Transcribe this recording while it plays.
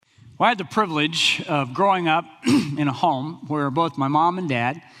Well, I had the privilege of growing up in a home where both my mom and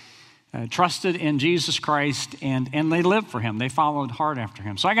dad trusted in Jesus Christ and they lived for him. They followed hard after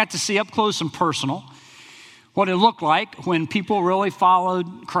him. So I got to see up close and personal what it looked like when people really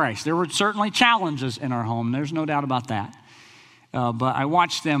followed Christ. There were certainly challenges in our home. There's no doubt about that. But I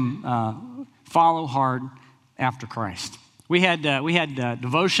watched them follow hard after Christ. We had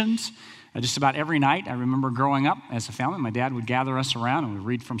devotions just about every night. I remember growing up as a family, my dad would gather us around and we'd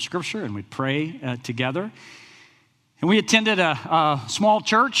read from Scripture and we'd pray together. And we attended a small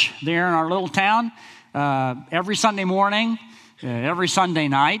church there in our little town every Sunday morning, every Sunday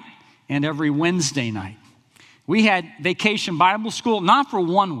night, and every Wednesday night. We had vacation Bible school, not for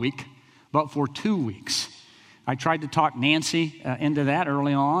 1 week, but for 2 weeks. I tried to talk Nancy into that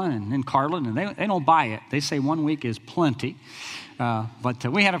early on, and then Carlin, and they don't buy it. They say 1 week is plenty, but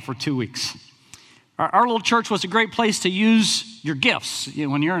we had it for 2 weeks. Our little church was a great place to use your gifts. You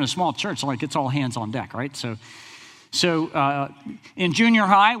know, when you're in a small church, it's all hands on deck, right? So in junior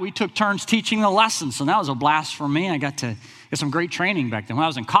high, we took turns teaching the lessons, and that was a blast for me. I got to get some great training back then. When I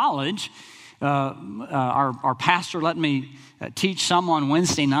was in college, our pastor let me teach some on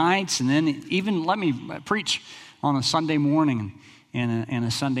Wednesday nights, and then even let me preach on a Sunday morning and a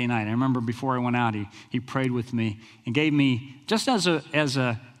Sunday night. I remember before I went out, he prayed with me and gave me, just as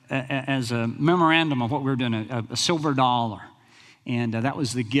a memorandum of what we were doing, a silver dollar. And that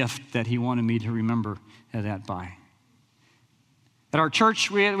was the gift that he wanted me to remember that by. At our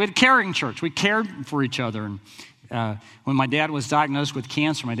church, we had a caring church. We cared for each other. And when my dad was diagnosed with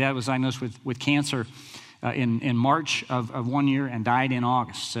cancer, with cancer in March of 1 year and died in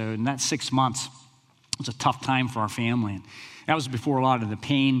August. So in that 6 months, it was a tough time for our family. And that was before a lot of the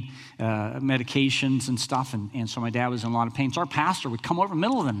pain medications and stuff. And so my dad was in a lot of pain. So our pastor would come over in the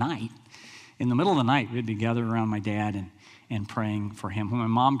middle of the night. In the middle of the night, we'd be gathered around my dad and praying for him. When my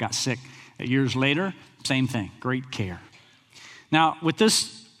mom got sick years later, same thing, great care. Now, with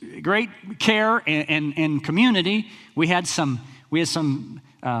this great care and community, we had some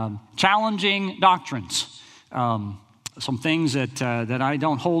challenging doctrines, some things that I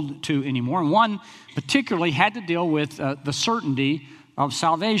don't hold to anymore. And one particularly had to deal with the certainty of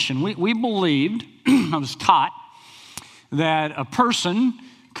salvation. We believed, I was taught, that a person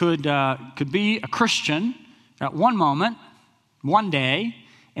could be a Christian at one moment, one day,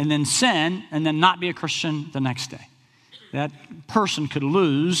 and then sin, and then not be a Christian the next day. That person could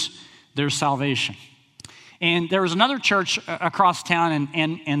lose their salvation. And there was another church across town,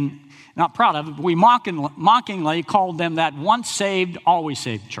 and not proud of it, but we mockingly called them that once saved, always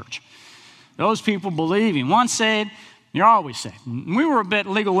saved church. Those people believing once saved, you're always saved. And we were a bit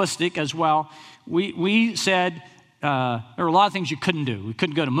legalistic as well. We said there were a lot of things you couldn't do. We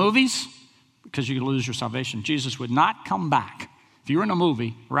couldn't go to movies because you could lose your salvation. Jesus would not come back. If you were in a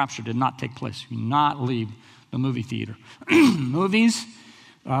movie, rapture did not take place. You would not leave the movie theater. Movies,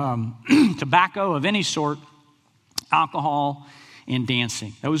 tobacco of any sort, alcohol, and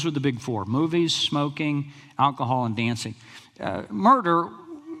dancing. Those were the big four. Movies, smoking, alcohol, and dancing. Murder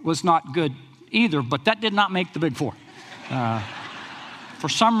was not good either, but that did not make the big four. For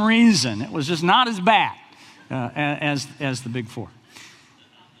some reason, it was just not as bad as the big four.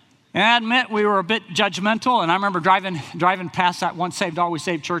 And I admit we were a bit judgmental, and I remember driving past that once saved, always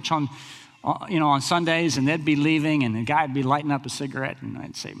saved church on Sundays, and they'd be leaving, and the guy would be lighting up a cigarette, and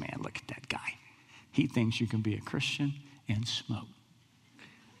I'd say, man, look at that guy. He thinks you can be a Christian and smoke.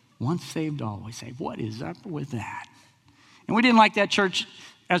 Once saved, always saved. What is up with that? And we didn't like that church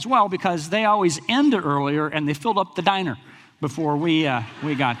as well because they always ended earlier, and they filled up the diner before we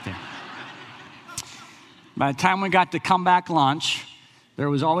got there. By the time we got to comeback lunch, there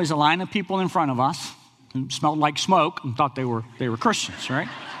was always a line of people in front of us who smelled like smoke and thought they were Christians, right?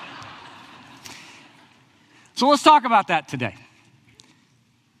 So let's talk about that today.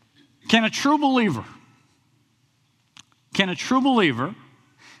 Can a true believer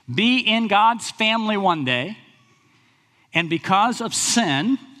be in God's family one day and because of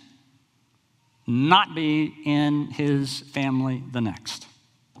sin not be in his family the next?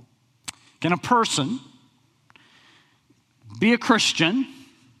 Can a person be a Christian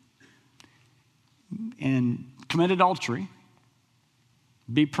and commit adultery,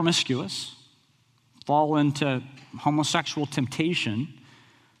 be promiscuous, fall into homosexual temptation,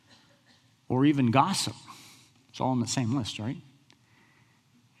 or even gossip? It's all on the same list, right?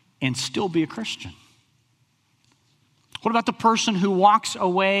 And still be a Christian. What about the person who walks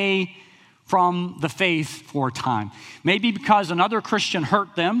away from the faith for a time? Maybe because another Christian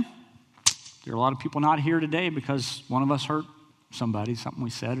hurt them. There are a lot of people not here today because one of us hurt somebody, something we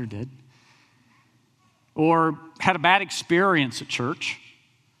said or did. Or had a bad experience at church.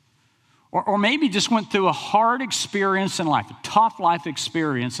 Or maybe just went through a hard experience in life, a tough life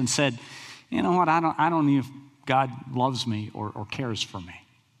experience, and said, you know what, I don't know if God loves me or cares for me.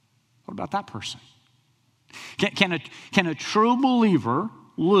 What about that person? Can a true believer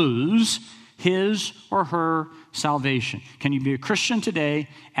lose his or her salvation? Can you be a Christian today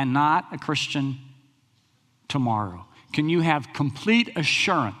and not a Christian tomorrow? Can you have complete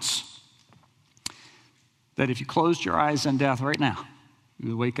assurance that if you closed your eyes in death right now,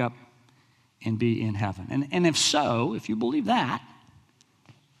 you would wake up and be in heaven? And if so, if you believe that,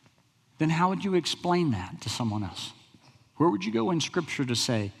 then how would you explain that to someone else? Where would you go in Scripture to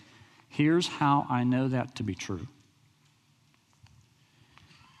say, here's how I know that to be true?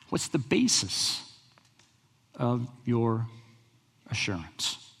 What's the basis of your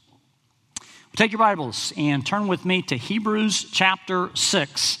assurance? Take your Bibles and turn with me to Hebrews chapter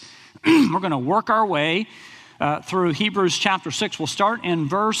 6. We're going to work our way through Hebrews chapter 6. We'll start in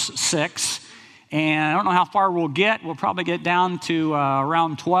verse 6. And I don't know how far we'll get. We'll probably get down to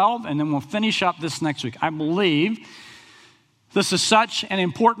around 12, and then we'll finish up this next week. I believe this is such an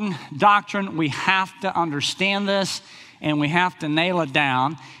important doctrine. We have to understand this, and we have to nail it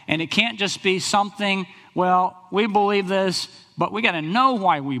down. And it can't just be something, well, we believe this, but we got to know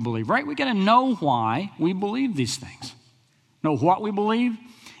why we believe, right? We got to know why we believe these things. Know what we believe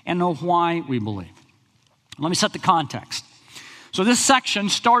and know why we believe. Let me set the context. So this section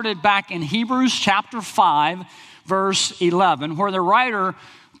started back in Hebrews chapter 5, verse 11, where the writer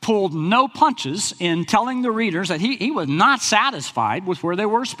pulled no punches in telling the readers that he was not satisfied with where they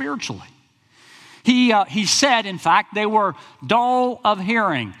were spiritually. He said, in fact, they were dull of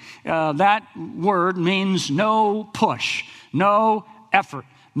hearing. That word means no push, no effort,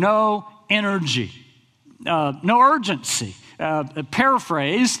 no energy, no urgency.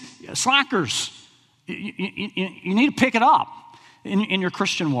 Paraphrase, slackers. You need to pick it up in your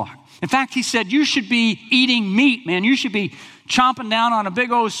Christian walk. In fact, he said, you should be eating meat, man. You should be chomping down on a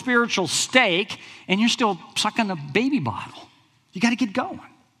big old spiritual steak, and you're still sucking a baby bottle. You got to get going.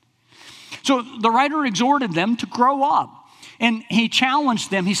 So the writer exhorted them to grow up, and he challenged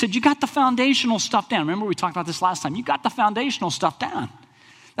them. He said, you got the foundational stuff down. Remember, we talked about this last time. You got the foundational stuff down.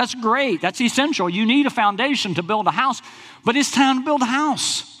 That's great. That's essential. You need a foundation to build a house, but it's time to build a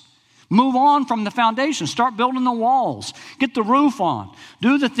house. Move on from the foundation. Start building the walls. Get the roof on.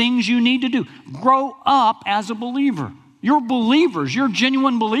 Do the things you need to do. Grow up as a believer. You're believers. You're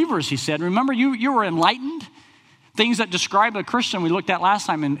genuine believers, he said. Remember, you were enlightened. Things that describe a Christian we looked at last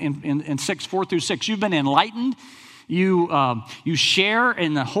time in 4 through 6. You've been enlightened. You share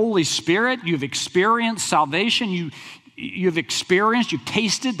in the Holy Spirit. You've experienced salvation. You've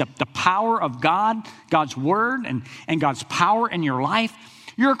tasted the power of God, God's word, and God's power in your life.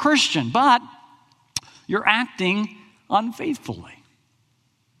 You're a Christian, but you're acting unfaithfully.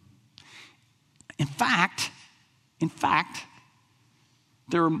 In fact,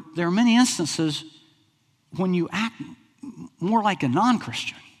 there are many instances when you act more like a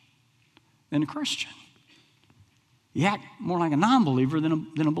non-Christian than a Christian. You act more like a non-believer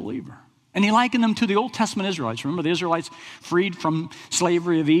than a believer. And he likened them to the Old Testament Israelites. Remember the Israelites freed from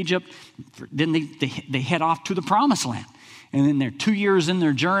slavery of Egypt? Then they head off to the Promised Land. And then they're 2 years in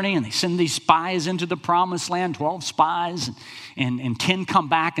their journey, and they send these spies into the Promised Land, 12 spies, and 10 come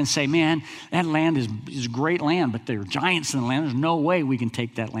back and say, man, that land is a great land, but there are giants in the land. There's no way we can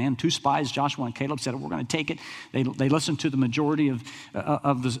take that land. 2 spies, Joshua and Caleb, said, we're going to take it. They listened to the majority of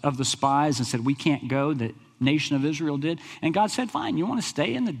the spies and said, we can't go. The nation of Israel did. And God said, fine, you want to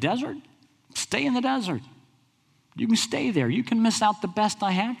stay in the desert? Stay in the desert. You can stay there. You can miss out the best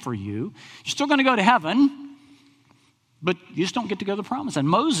I have for you. You're still going to go to heaven, but you just don't get to go to the promised land.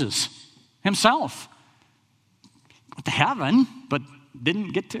 Moses himself went to heaven, but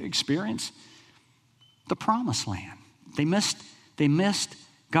didn't get to experience the promised land. They missed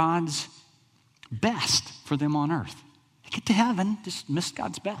God's best for them on earth. They get to heaven, just missed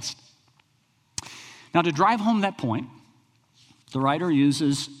God's best. Now, to drive home that point, the writer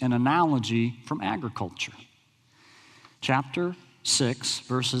uses an analogy from agriculture. Chapter 6,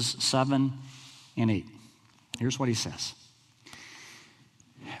 verses 7 and 8. Here's what he says.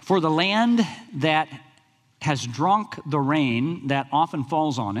 For the land that has drunk the rain that often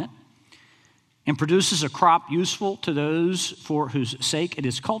falls on it and produces a crop useful to those for whose sake it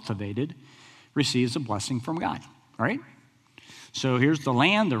is cultivated receives a blessing from God. All right? So here's the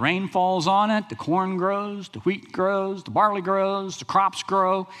land, the rain falls on it, the corn grows, the wheat grows, the barley grows, the crops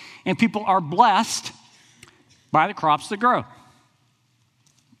grow, and people are blessed by the crops that grow.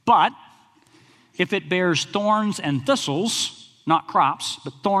 But if it bears thorns and thistles, not crops,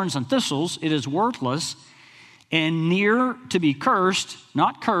 but thorns and thistles, it is worthless and near to be cursed,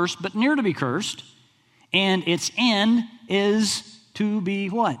 not cursed, but near to be cursed, and its end is to be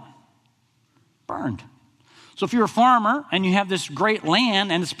what? Burned. So if you're a farmer and you have this great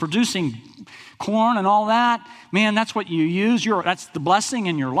land and it's producing corn and all that, man, that's what you use. That's the blessing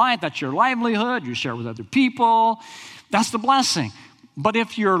in your life. That's your livelihood. You share with other people. That's the blessing. But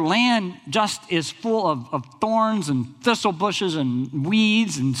if your land just is full of thorns and thistle bushes and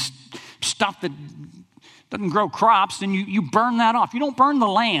weeds and stuff that doesn't grow crops, then you burn that off. You don't burn the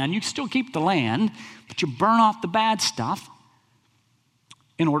land. You still keep the land, but you burn off the bad stuff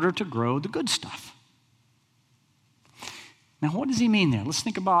in order to grow the good stuff. Now, what does he mean there? Let's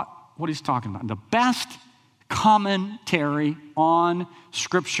think about what he's talking about. The best commentary on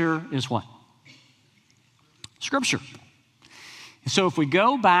Scripture is what? Scripture. So if we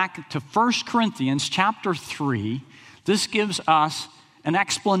go back to 1 Corinthians chapter 3, this gives us an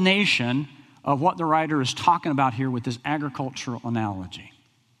explanation of what the writer is talking about here with this agricultural analogy.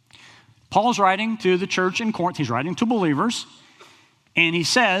 Paul's writing to the church in Corinth. He's writing to believers. And he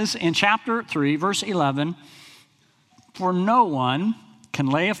says in chapter 3, verse 11, for no one can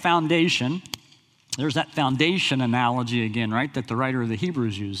lay a foundation. There's that foundation analogy again, right, that the writer of the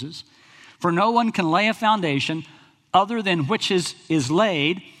Hebrews uses. For no one can lay a foundation other than which is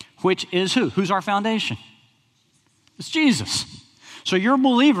laid, which is who? Who's our foundation? It's Jesus. So you're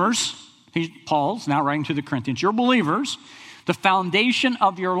believers. Paul's now writing to the Corinthians. You're believers. The foundation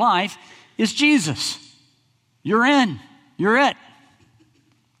of your life is Jesus. You're in. You're it.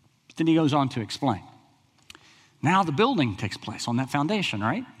 Then he goes on to explain. Now the building takes place on that foundation,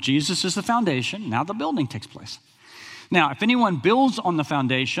 right? Jesus is the foundation. Now the building takes place. Now, if anyone builds on the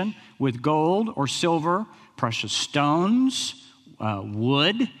foundation with gold or silver, precious stones,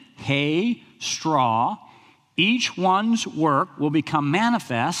 wood, hay, straw, each one's work will become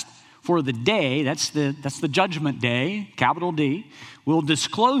manifest, for the day, that's the judgment day, capital D, will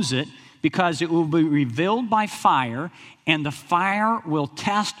disclose it, because it will be revealed by fire, and the fire will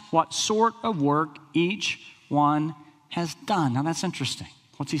test what sort of work each one has done. Now that's interesting.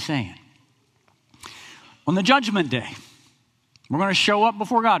 What's he saying? On the judgment day, we're going to show up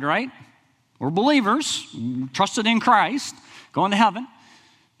before God, right? We're believers, trusted in Christ, going to heaven.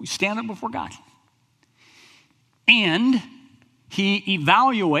 We stand up before God. And he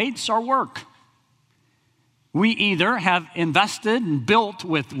evaluates our work. We either have invested and built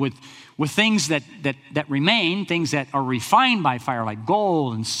with things that remain, things that are refined by fire, like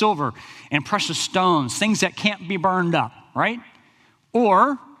gold and silver and precious stones, things that can't be burned up, right?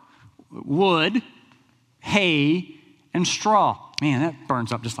 Or wood, hay, and straw. Man, that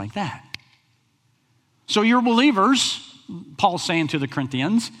burns up just like that. So you're believers, Paul's saying to the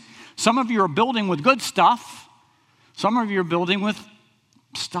Corinthians. Some of you are building with good stuff. Some of you are building with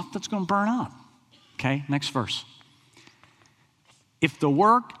stuff that's going to burn up. Okay, next verse. If the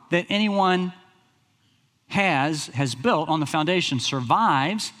work that anyone has built on the foundation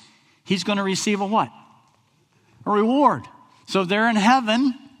survives, he's going to receive a what? A reward. So they're in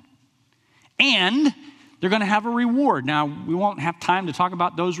heaven, and they're going to have a reward. Now, we won't have time to talk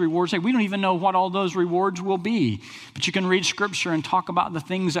about those rewards. We don't even know what all those rewards will be. But you can read Scripture and talk about the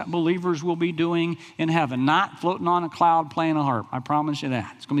things that believers will be doing in heaven, not floating on a cloud playing a harp. I promise you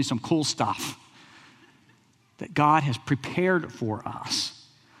that. It's going to be some cool stuff that God has prepared for us,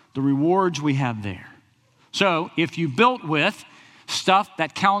 the rewards we have there. So if you built with stuff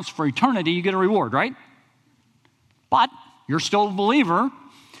that counts for eternity, you get a reward, right? But you're still a believer.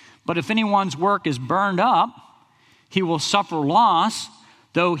 But if anyone's work is burned up, he will suffer loss,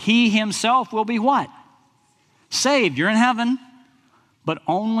 though he himself will be what? Saved. You're in heaven, but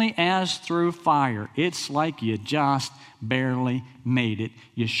only as through fire. It's like you just barely made it.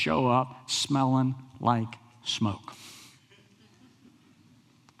 You show up smelling like smoke.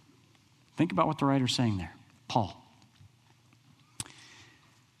 Think about what the writer's saying there. Paul.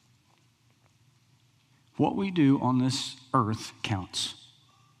 What we do on this earth counts.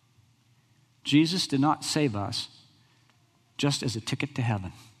 Jesus did not save us just as a ticket to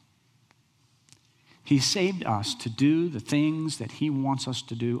heaven. He saved us to do the things that he wants us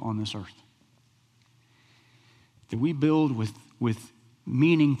to do on this earth. That we build with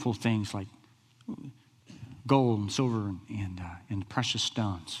meaningful things like gold and silver and precious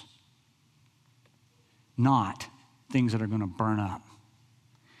stones. Not things that are going to burn up.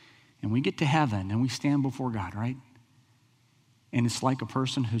 And we get to heaven and we stand before God, right? And it's like a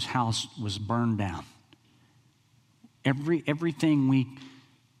person whose house was burned down. Everything we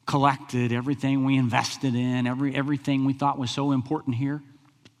collected, everything we invested in, everything we thought was so important here,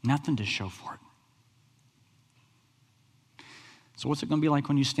 nothing to show for it. So what's it going to be like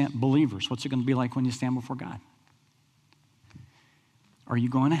when you stand, believers, what's it going to be like when you stand before God? are you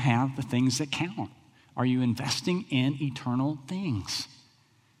going to have the things that count? Are you investing in eternal things?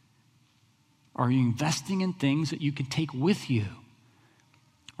 Are you investing in things that you can take with you?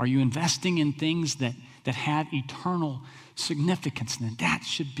 Are you investing in things that have eternal significance? And that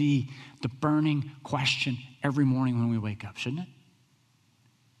should be the burning question every morning when we wake up, shouldn't it?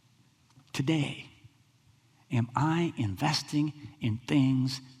 Today, am I investing in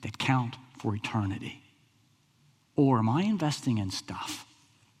things that count for eternity? Or am I investing in stuff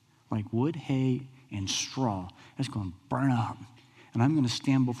like wood, hay, and straw that's going to burn up, and I'm going to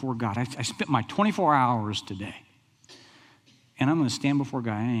stand before God? I spent my 24 hours today, and I'm going to stand before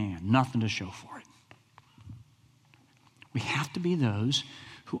God. I ain't got nothing to show for it. We have to be those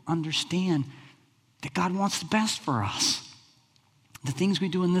who understand that God wants the best for us. The things we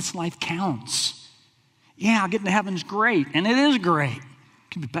do in this life counts. Yeah, getting to heaven's great, and it is great.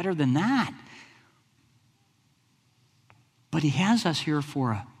 It can be better than that. But he has us here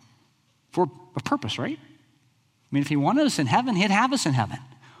for a purpose, right? I mean, if he wanted us in heaven, he'd have us in heaven.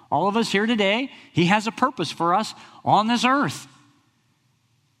 All of us here today, he has a purpose for us on this earth.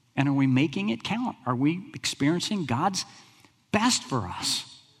 And are we making it count? Are we experiencing God's best for us?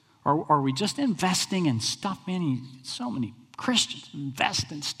 Or are we just investing in stuff? Man, so many Christians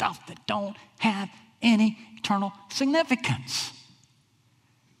invest in stuff that don't have any eternal significance.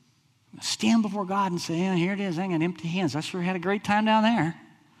 Stand before God and say, yeah, here it is. I got empty hands. I sure had a great time down there.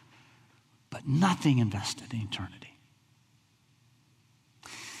 But nothing invested in eternity.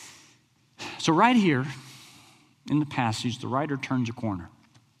 So right here in the passage, the writer turns a corner.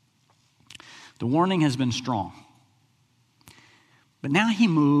 The warning has been strong. But now he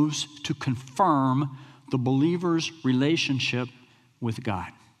moves to confirm the believer's relationship with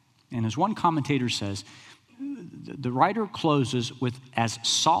God. And as one commentator says, the writer closes with as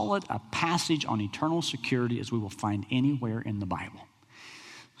solid a passage on eternal security as we will find anywhere in the Bible.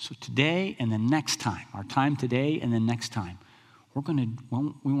 So today and the next time, our time today and the next time, we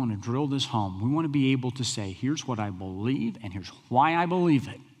want to drill this home. We want to be able to say, here's what I believe and here's why I believe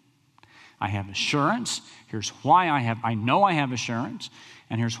it. I have assurance. Here's why I know I have assurance,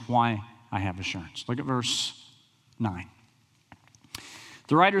 and here's why I have assurance. Look at verse 9.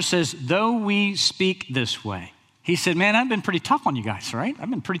 The writer says, though we speak this way. He said, man, I've been pretty tough on you guys, right? I've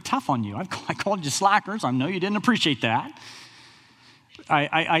been pretty tough on you. I called you slackers. I know you didn't appreciate that.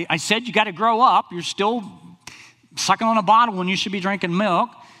 I said you got to grow up. You're still sucking on a bottle when you should be drinking milk.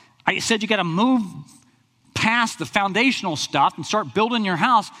 I said you got to move past the foundational stuff and start building your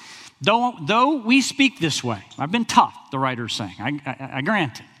house. Though we speak this way. I've been tough, the writer's saying. I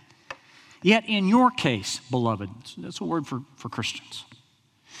grant it. Yet in your case, beloved, that's a word for Christians.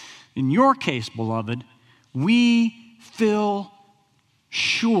 In your case, beloved, we feel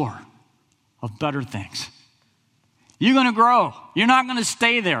sure of better things. You're going to grow. You're not going to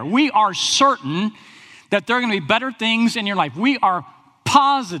stay there. We are certain that there are going to be better things in your life. We are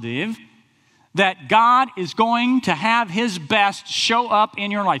positive that God is going to have his best show up in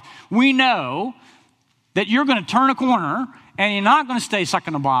your life. We know that you're going to turn a corner and you're not going to stay stuck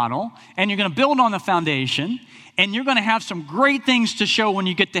in a bottle, and you're going to build on the foundation, and you're going to have some great things to show when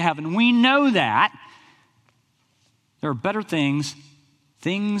you get to heaven. We know that there are better things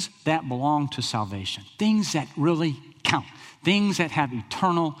that belong to salvation, things that really count, things that have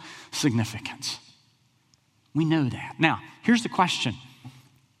eternal significance. We know that. Now, here's the question.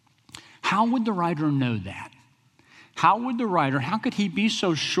 How would the writer know that? How could he be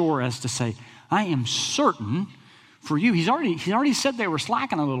so sure as to say, I am certain for you? He's already said they were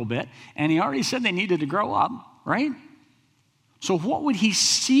slacking a little bit, and he already said they needed to grow up, right? So what would he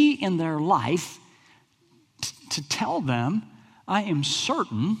see in their life to tell them, I am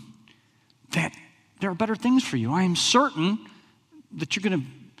certain that there are better things for you. I am certain that you're going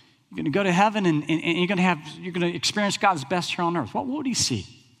to go to heaven and you're going to experience God's best here on earth. What would he see?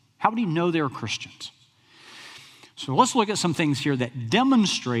 How would he know they were Christians? So let's look at some things here that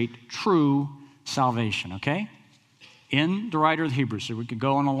demonstrate true salvation, okay? In the writer of the Hebrews. So we could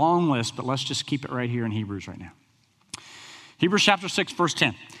go on a long list, but let's just keep it right here in Hebrews right now. Hebrews chapter 6, verse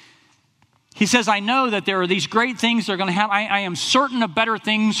 10. He says, I know that there are these great things they're going to have. I am certain of better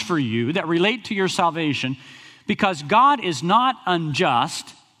things for you that relate to your salvation, because God is not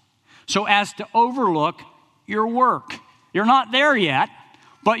unjust so as to overlook your work. You're not there yet,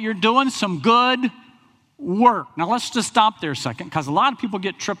 but you're doing some good work. Now let's just stop there a second, because a lot of people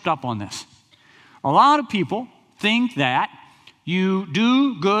get tripped up on this. A lot of people think that you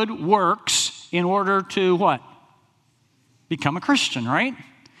do good works in order to what? Become a Christian, right?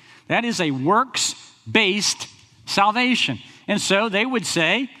 That is a works-based salvation. And so they would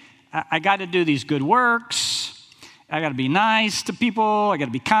say, I got to do these good works, got to be nice to people. I got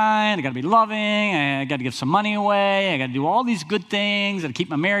to be kind. I got to be loving. I got to give some money away. I got to do all these good things. I got to keep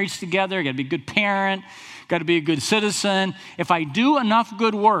my marriage together. I got to be a good parent. Got to be a good citizen. If I do enough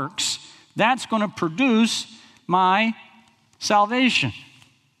good works, that's going to produce my salvation.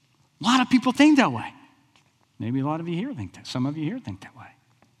 A lot of people think that way. Maybe a lot of you here think that. Some of you here think that way.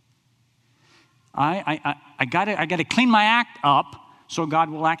 I got to clean my act up so God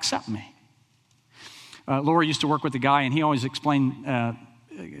will accept me. Laura used to work with a guy, and he always explained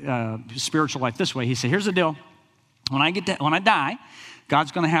spiritual life this way. He said, here's the deal. When I die,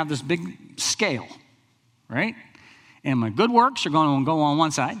 God's going to have this big scale, right? And my good works are going to go on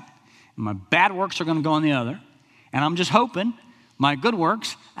one side, and my bad works are going to go on the other. And I'm just hoping my good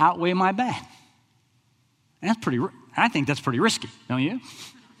works outweigh my bad. And I think that's pretty risky, don't you?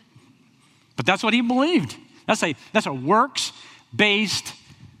 But that's what he believed. That's a works-based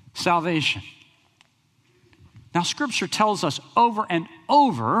salvation. Now, Scripture tells us over and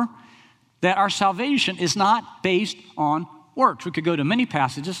over that our salvation is not based on works. We could go to many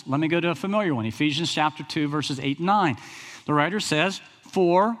passages. Let me go to a familiar one, Ephesians chapter 2, verses 8 and 9. The writer says,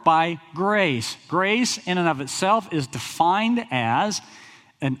 for by grace. Grace in and of itself is defined as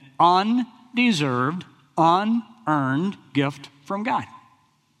an undeserved, unearned gift from God.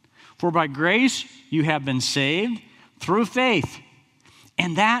 For by grace you have been saved through faith,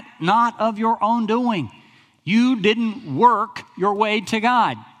 and that not of your own doing. You didn't work your way to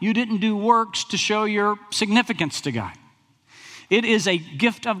God. You didn't do works to show your significance to God. It is a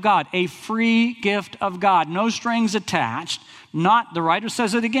gift of God, a free gift of God, no strings attached. Not, the writer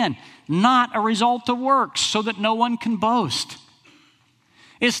says it again, not a result of works, so that no one can boast.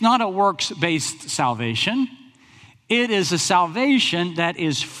 It's not a works-based salvation. It is a salvation that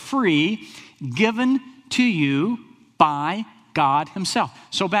is free, given to you by God himself.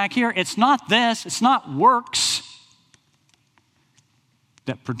 So back here, it's not this, it's not works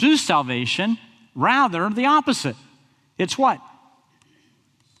that produce salvation, rather the opposite. It's what?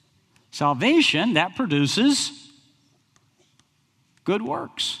 Salvation that produces good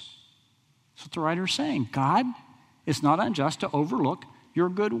works. That's what the writer is saying. God is not unjust to overlook your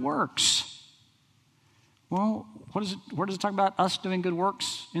good works. Well, where does it talk about us doing good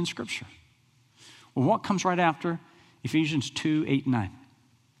works in Scripture? Well, what comes right after Ephesians 2, 8, and 9?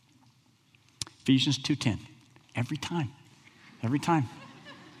 Ephesians 2:10. Every time.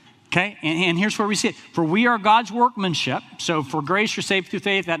 Okay, and here's where we see it. For we are God's workmanship. So for grace you're saved through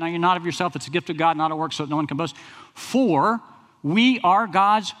faith, that now you're not of yourself. It's a gift of God, not a work, so that no one can boast. For we are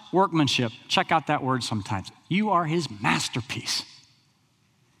God's workmanship. Check out that word sometimes. You are his masterpiece.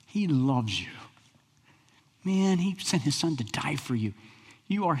 He loves you. Man, he sent his son to die for you.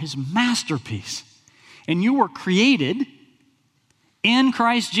 You are his masterpiece. And you were created in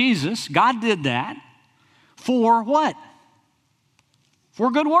Christ Jesus. God did that. For what? For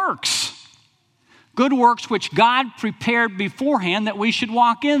good works. Good works which God prepared beforehand that we should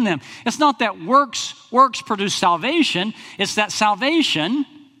walk in them. It's not that works produce salvation. It's that salvation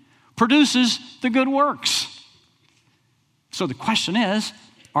produces the good works. So the question is,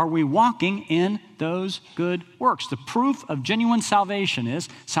 are we walking in those good works? The proof of genuine salvation is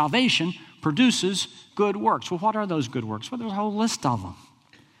salvation produces good works. Well, what are those good works? Well, there's a whole list of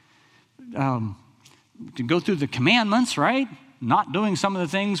them. To go through the commandments, right? Not doing some of the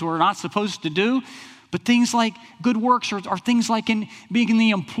things we're not supposed to do. But things like good works are things like in being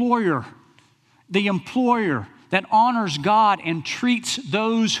the employer that honors God and treats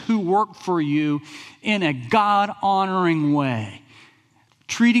those who work for you in a God-honoring way.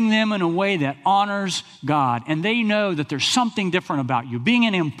 Treating them in a way that honors God. And they know that there's something different about you. Being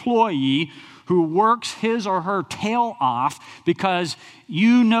an employee who works his or her tail off because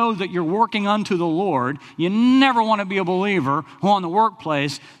you know that you're working unto the Lord. You never want to be a believer who on the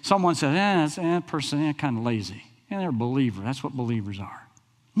workplace, someone says, that person kind of lazy. And they're a believer. That's what believers are.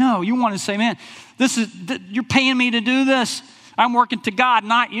 No, you want to say, man, you're paying me to do this. I'm working to God,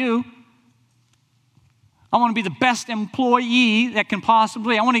 not you. I want to be the best employee that can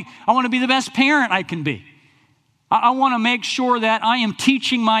possibly. I want to be the best parent I can be. I want to make sure that I am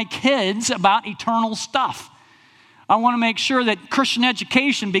teaching my kids about eternal stuff. I want to make sure that Christian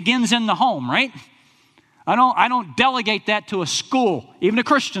education begins in the home, right? I don't delegate that to a school, even a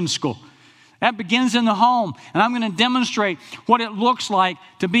Christian school. That begins in the home. And I'm going to demonstrate what it looks like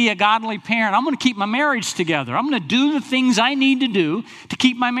to be a godly parent. I'm going to keep my marriage together. I'm going to do the things I need to do to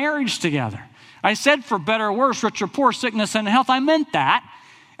keep my marriage together. I said for better or worse, rich or poor, sickness and health. I meant that.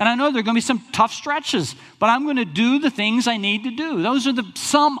 And I know there are going to be some tough stretches, but I'm going to do the things I need to do. Those are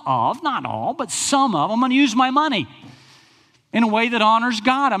some of, not all, but some of. I'm going to use my money. in a way that honors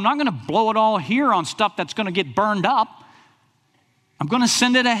God. I'm not going to blow it all here on stuff that's going to get burned up. I'm going to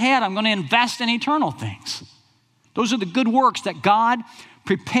send it ahead. I'm going to invest in eternal things. Those are the good works that God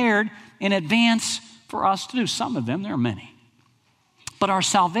prepared in advance for us to do. Some of them, there are many. But our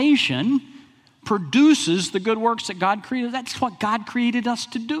salvation produces the good works that God created. That's what God created us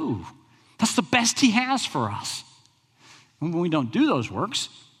to do. That's the best He has for us. When we don't do those works,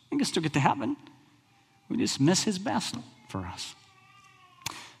 we can still get to heaven. We just miss His best for us.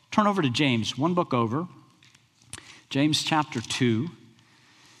 Turn over to James, one book over. James chapter 2,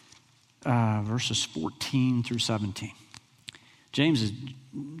 verses 14 through 17.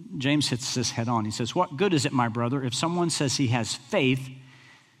 James hits this head on. He says, "What good is it, my brother, if someone says he has faith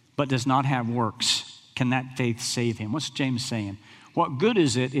but does not have works? Can that faith save him?" What's James saying? What good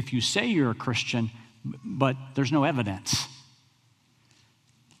is it if you say you're a Christian but there's no evidence?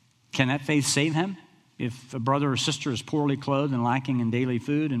 Can that faith save him? If a brother or sister is poorly clothed and lacking in daily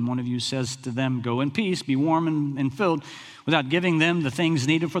food, and one of you says to them, "Go in peace, be warm and filled," without giving them the things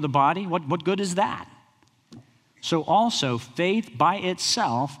needed for the body, what good is that? So also, faith by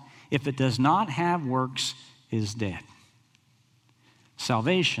itself, if it does not have works, is dead.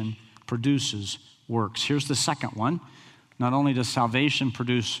 Salvation produces works. Here's the second one. Not only does salvation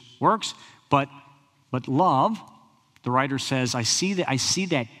produce works, but love. The writer says, I see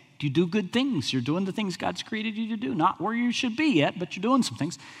that you do good things. You're doing the things God's created you to do. Not where you should be yet, but you're doing some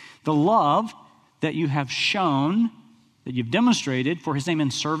things. The love that you have shown, that you've demonstrated for His name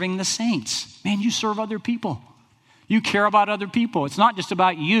in serving the saints. Man, you serve other people. You care about other people. It's not just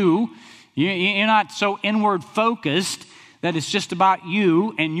about you. You're not so inward focused that it's just about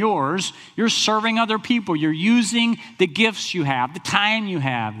you and yours. You're serving other people. You're using the gifts you have, the time you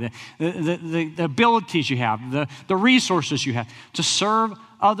have, the abilities you have, the resources you have to serve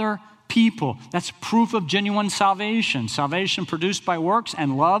other people. That's proof of genuine salvation. Salvation produced by works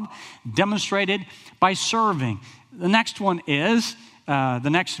and love demonstrated by serving. The next one is the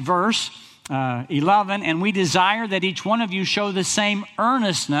next verse, 11, "And we desire that each one of you show the same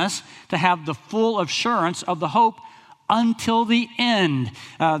earnestness to have the full assurance of the hope until the end."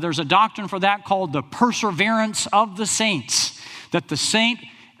 There's a doctrine for that called the perseverance of the saints, that the saint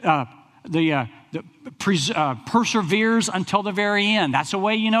perseveres until the very end. That's the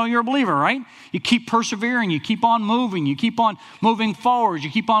way you know you're a believer, right? You keep persevering, you keep on moving, you keep on moving forward, you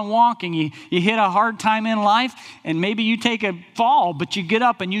keep on walking, you hit a hard time in life, and maybe you take a fall, but you get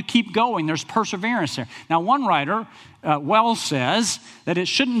up and you keep going. There's perseverance there. Now, one writer, Wells, says that it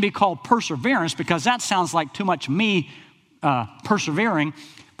shouldn't be called perseverance because that sounds like too much me persevering,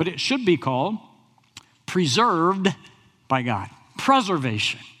 but it should be called preserved by God.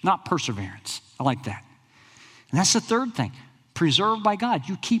 Preservation, not perseverance. I like that. And that's the third thing. Preserved by God.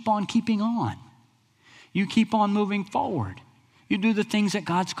 You keep on keeping on. You keep on moving forward. You do the things that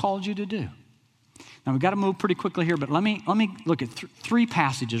God's called you to do. Now, we've got to move pretty quickly here, but let me look at three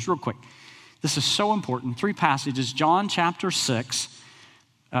passages real quick. This is so important. Three passages. John chapter 6,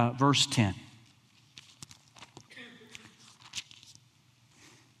 verse 10.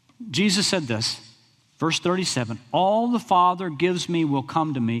 Jesus said this, verse 37, "All the Father gives me will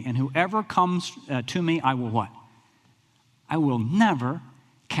come to me, and whoever comes to me, I will" what? "I will never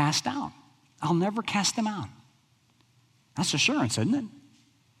cast out." I'll never cast them out. That's assurance, isn't it?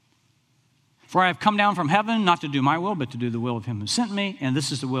 "For I have come down from heaven not to do my will, but to do the will of Him who sent me. And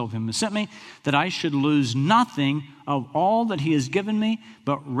this is the will of Him who sent me, that I should lose nothing of all that He has given me,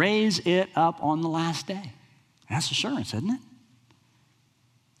 but raise it up on the last day." That's assurance, isn't it?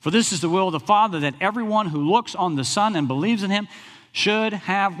 "For this is the will of the Father, that everyone who looks on the Son and believes in Him should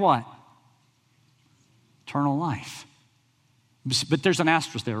have" what? "Eternal life." But there's an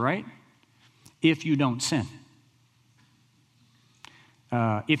asterisk there, right? If you don't sin.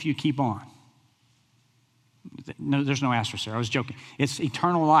 If you keep on. No, there's no asterisk there. I was joking. It's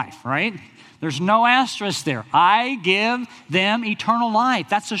eternal life, right? There's no asterisk there. I give them eternal life.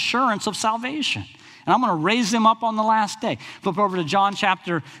 That's assurance of salvation. And I'm going to raise them up on the last day. Flip over to John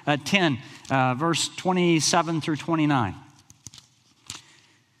chapter 10, verse 27 through 29.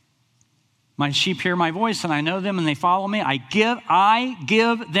 "My sheep hear my voice, and I know them, and they follow me. I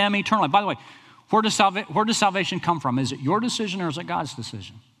give them eternal life." By the way, where does salvation come from? Is it your decision or is it God's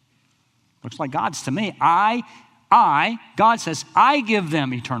decision? Looks like God's to me. God says, I give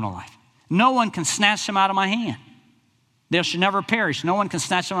them eternal life. No one can snatch them out of my hand. They shall never perish. No one can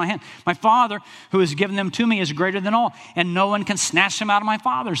snatch them out of my hand. My Father, who has given them to me, is greater than all, and no one can snatch them out of my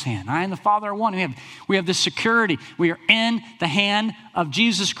Father's hand. I and the Father are one. We have this security. We are in the hand of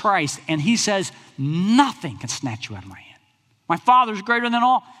Jesus Christ, and He says, nothing can snatch you out of my hand. My Father is greater than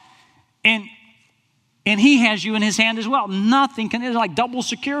all. And And he has you in his hand as well. Nothing can, it's like double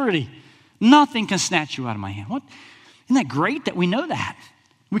security. Nothing can snatch you out of my hand. What? Isn't that great that we know that?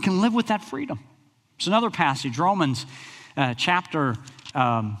 We can live with that freedom. There's another passage, Romans chapter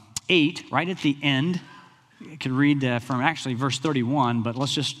 8, right at the end. You could read from actually verse 31, but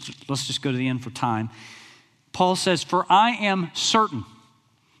let's just go to the end for time. Paul says, "For I am certain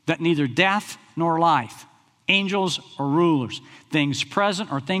that neither death nor life, angels or rulers, things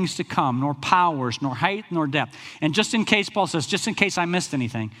present or things to come, nor powers, nor height, nor depth." And just in case, Paul says, just in case I missed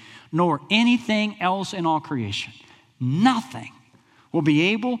anything, "nor anything else in all creation, nothing will be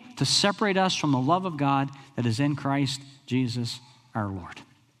able to separate us from the love of God that is in Christ Jesus our Lord."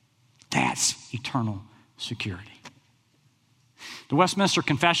 That's eternal security. The Westminster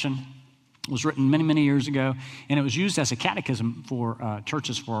Confession was written many, many years ago, and it was used as a catechism for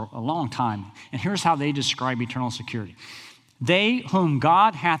churches for a long time. And here's how they describe eternal security. "They whom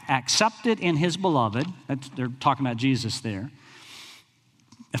God hath accepted in his beloved," they're talking about Jesus there,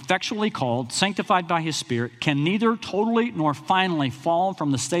 "effectually called, sanctified by his Spirit, can neither totally nor finally fall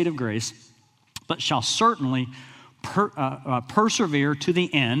from the state of grace, but shall certainly persevere to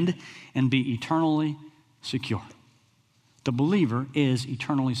the end and be eternally secure." The believer is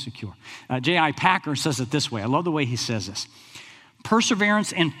eternally secure. J.I. Packer says it this way. I love the way he says this.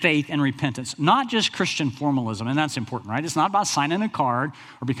 "Perseverance in faith and repentance, not just Christian formalism," and that's important, right? It's not about signing a card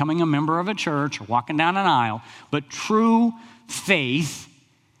or becoming a member of a church or walking down an aisle, but true faith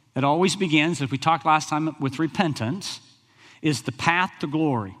that always begins, as we talked last time, with repentance, is the path to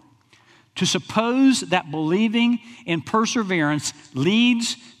glory. To suppose that believing in perseverance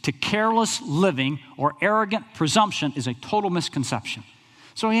leads to careless living or arrogant presumption is a total misconception.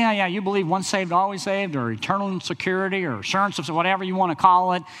 So yeah, you believe once saved, always saved, or eternal security, or assurance of whatever you want to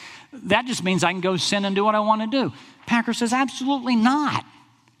call it. That just means I can go sin and do what I want to do. Packer says absolutely not.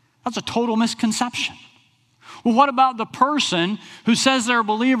 That's a total misconception. Well, what about the person who says they're a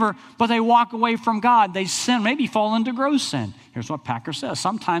believer, but they walk away from God? They sin, maybe fall into gross sin. Here's what Packer says.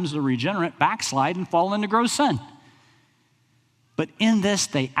 Sometimes the regenerate backslide and fall into gross sin. But in this,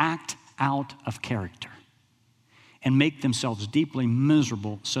 they act out of character and make themselves deeply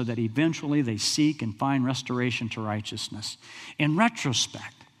miserable so that eventually they seek and find restoration to righteousness. In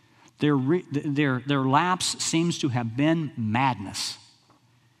retrospect, their lapse seems to have been madness.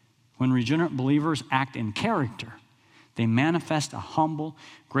 When regenerate believers act in character, they manifest a humble,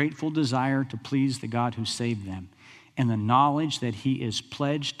 grateful desire to please the God who saved them, and the knowledge that he is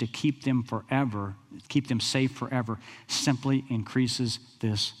pledged to keep them forever, keep them safe forever, simply increases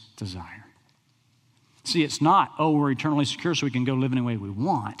this desire. See, it's not, we're eternally secure so we can go live any way we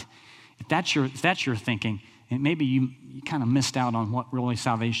want. If that's your thinking, maybe you kind of missed out on what really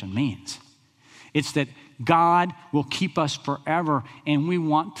salvation means. It's that God will keep us forever, and we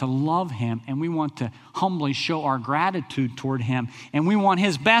want to love him, and we want to humbly show our gratitude toward him, and we want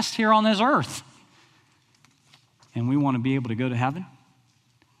his best here on this earth. And we want to be able to go to heaven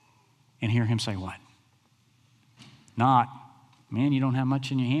and hear him say what? Not, "Man, you don't have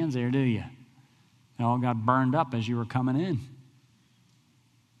much in your hands there, do you? It all got burned up as you were coming in."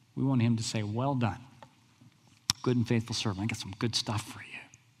 We want him to say, "Well done, good and faithful servant. I got some good stuff for you."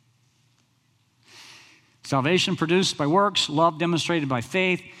 Salvation produced by works, love demonstrated by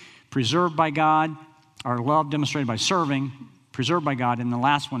faith, preserved by God, or love demonstrated by serving, preserved by God, and the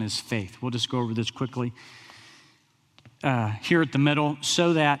last one is faith. We'll just go over this quickly. Here at the middle,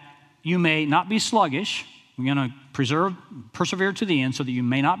 so that you may not be sluggish. We're going to persevere to the end so that you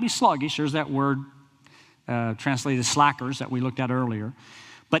may not be sluggish. There's that word translated slackers that we looked at earlier.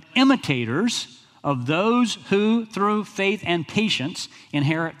 But imitators of those who, through faith and patience,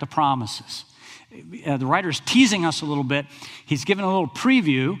 inherit the promises. The writer's teasing us a little bit. He's given a little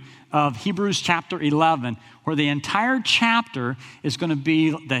preview of Hebrews chapter 11, where the entire chapter is going to be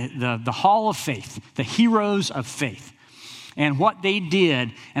the hall of faith, the heroes of faith, and what they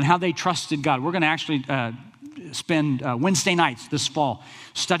did and how they trusted God. We're going to actually spend Wednesday nights this fall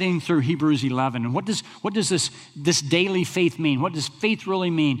studying through Hebrews 11. And what does this daily faith mean? What does faith really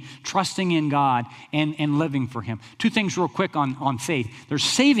mean? Trusting in God and living for him. Two things real quick on faith. There's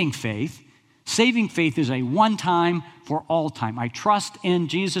saving faith. Saving faith is a one-time for all time. I trust in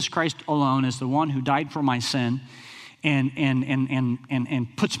Jesus Christ alone as the one who died for my sin and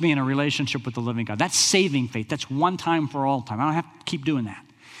puts me in a relationship with the living God. That's saving faith. That's one time for all time. I don't have to keep doing that.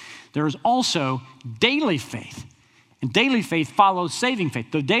 There is also daily faith. And daily faith follows saving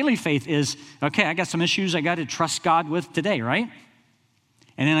faith. The daily faith is, okay, I got some issues I got to trust God with today, right?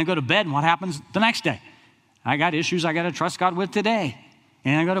 And then I go to bed, and what happens the next day? I got issues I got to trust God with today.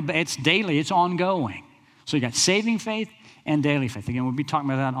 And I go to bed. It's daily. It's ongoing. So you got saving faith and daily faith. Again, we'll be talking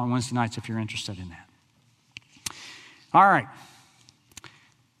about that on Wednesday nights if you're interested in that. All right.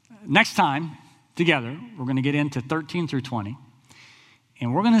 Next time together, we're going to get into 13 through 20,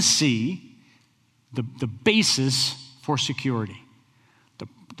 and we're going to see the basis for security.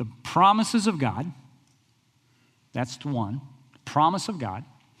 The promises of God, that's the one, the promise of God,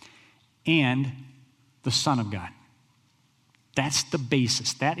 and the Son of God. That's the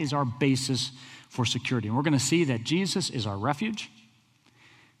basis. That is our basis for security. And we're going to see that Jesus is our refuge.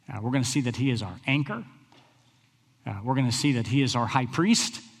 We're going to see that he is our anchor. We're going to see that he is our high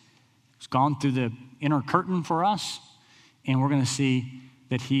priest. He's gone through the inner curtain for us. And we're going to see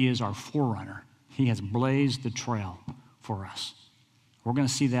that he is our forerunner. He has blazed the trail for us. We're going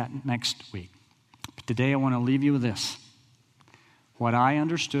to see that next week. But today I want to leave you with this. What I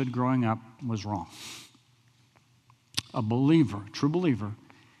understood growing up was wrong. A believer, true believer,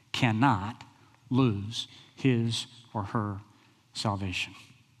 cannot lose his or her salvation.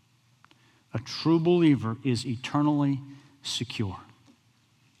 A true believer is eternally secure.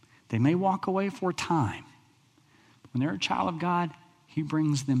 They may walk away for a time. But when they're a child of God, he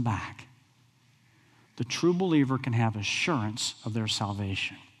brings them back. The true believer can have assurance of their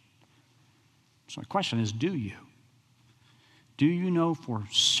salvation. So the question is, do you? Do you know for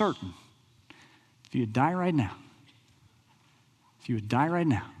certain, if you would die right now,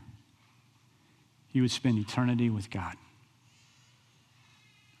 you would spend eternity with God?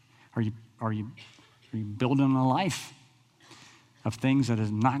 Are you building a life of things that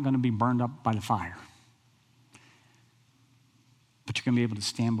is not going to be burned up by the fire? But you're going to be able to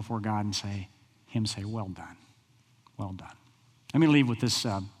stand before God and say, well done, well done. Let me leave with this,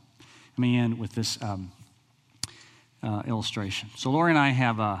 let me end with this illustration. So Lori and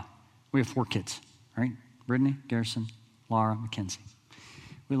I we have 4 kids, right? Brittany, Garrison, Laura, Mackenzie.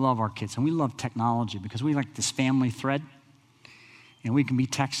 We love our kids, and we love technology because we like this family thread, and we can be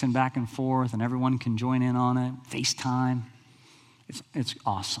texting back and forth, and everyone can join in on it, FaceTime. It's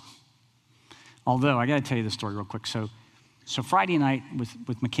awesome. Although, I got to tell you this story real quick. So Friday night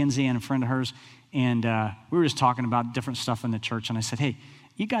with Mackenzie and a friend of hers, and we were just talking about different stuff in the church, and I said, hey,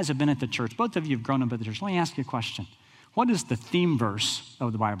 you guys have been at the church. Both of you have grown up at the church. Let me ask you a question. What is the theme verse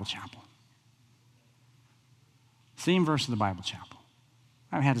of the Bible Chapel? Theme verse of the Bible Chapel.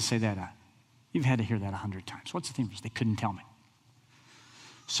 I've had to say that. You've had to hear that 100 times. What's the theme verse? They couldn't tell me.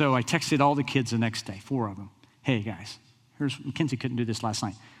 So I texted all the kids the next day, 4 of them. Hey, guys, Mackenzie couldn't do this last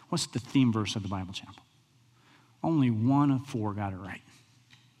night. What's the theme verse of the Bible Chapel? Only 1 of 4 got it right.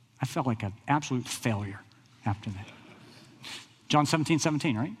 I felt like an absolute failure after that. John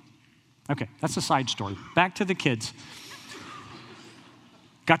 17:17, right? Okay, that's a side story. Back to the kids.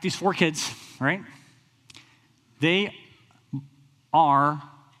 Got these 4 kids, right? They are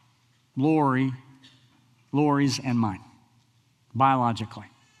Lori's and mine, biologically.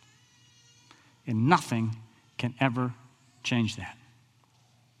 And nothing can ever change that.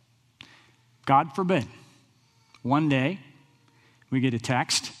 God forbid, one day we get a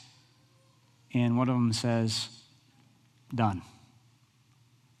text and one of them says, done.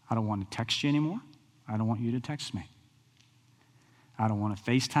 I don't want to text you anymore. I don't want you to text me. I don't want to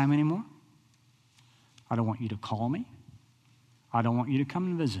FaceTime anymore. I don't want you to call me. I don't want you to come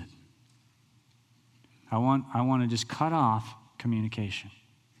and visit. I want to just cut off communication.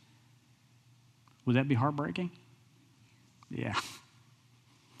 Would that be heartbreaking? Yeah.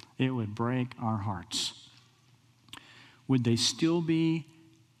 It would break our hearts. Would they still be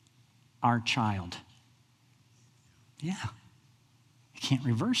our child? Yeah. You can't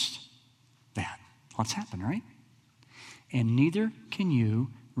reverse that. What's happened, right? And neither can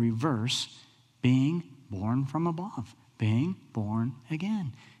you reverse being born from above, being born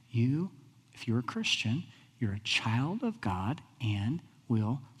again. If you're a Christian, you're a child of God and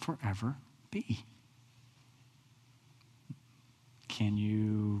will forever be. Can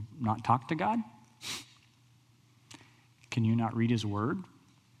you not talk to God? Can you not read his word?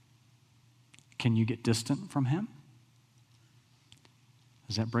 Can you get distant from him?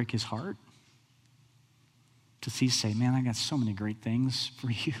 Does that break his heart? Does he say, man, I got so many great things for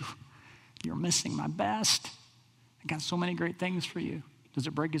you. You're missing my best. I got so many great things for you. Does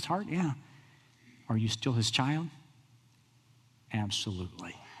it break his heart? Yeah. Are you still his child?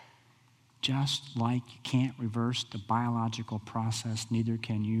 Absolutely. Just like you can't reverse the biological process, neither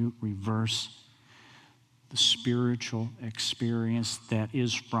can you reverse the spiritual experience that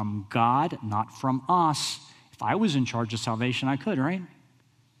is from God, not from us. If I was in charge of salvation, I could, right?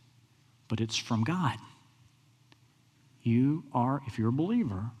 But it's from God. If you're a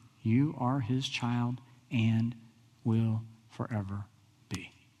believer, you are his child and will forever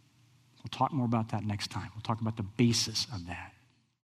be. We'll talk more about that next time. We'll talk about the basis of that.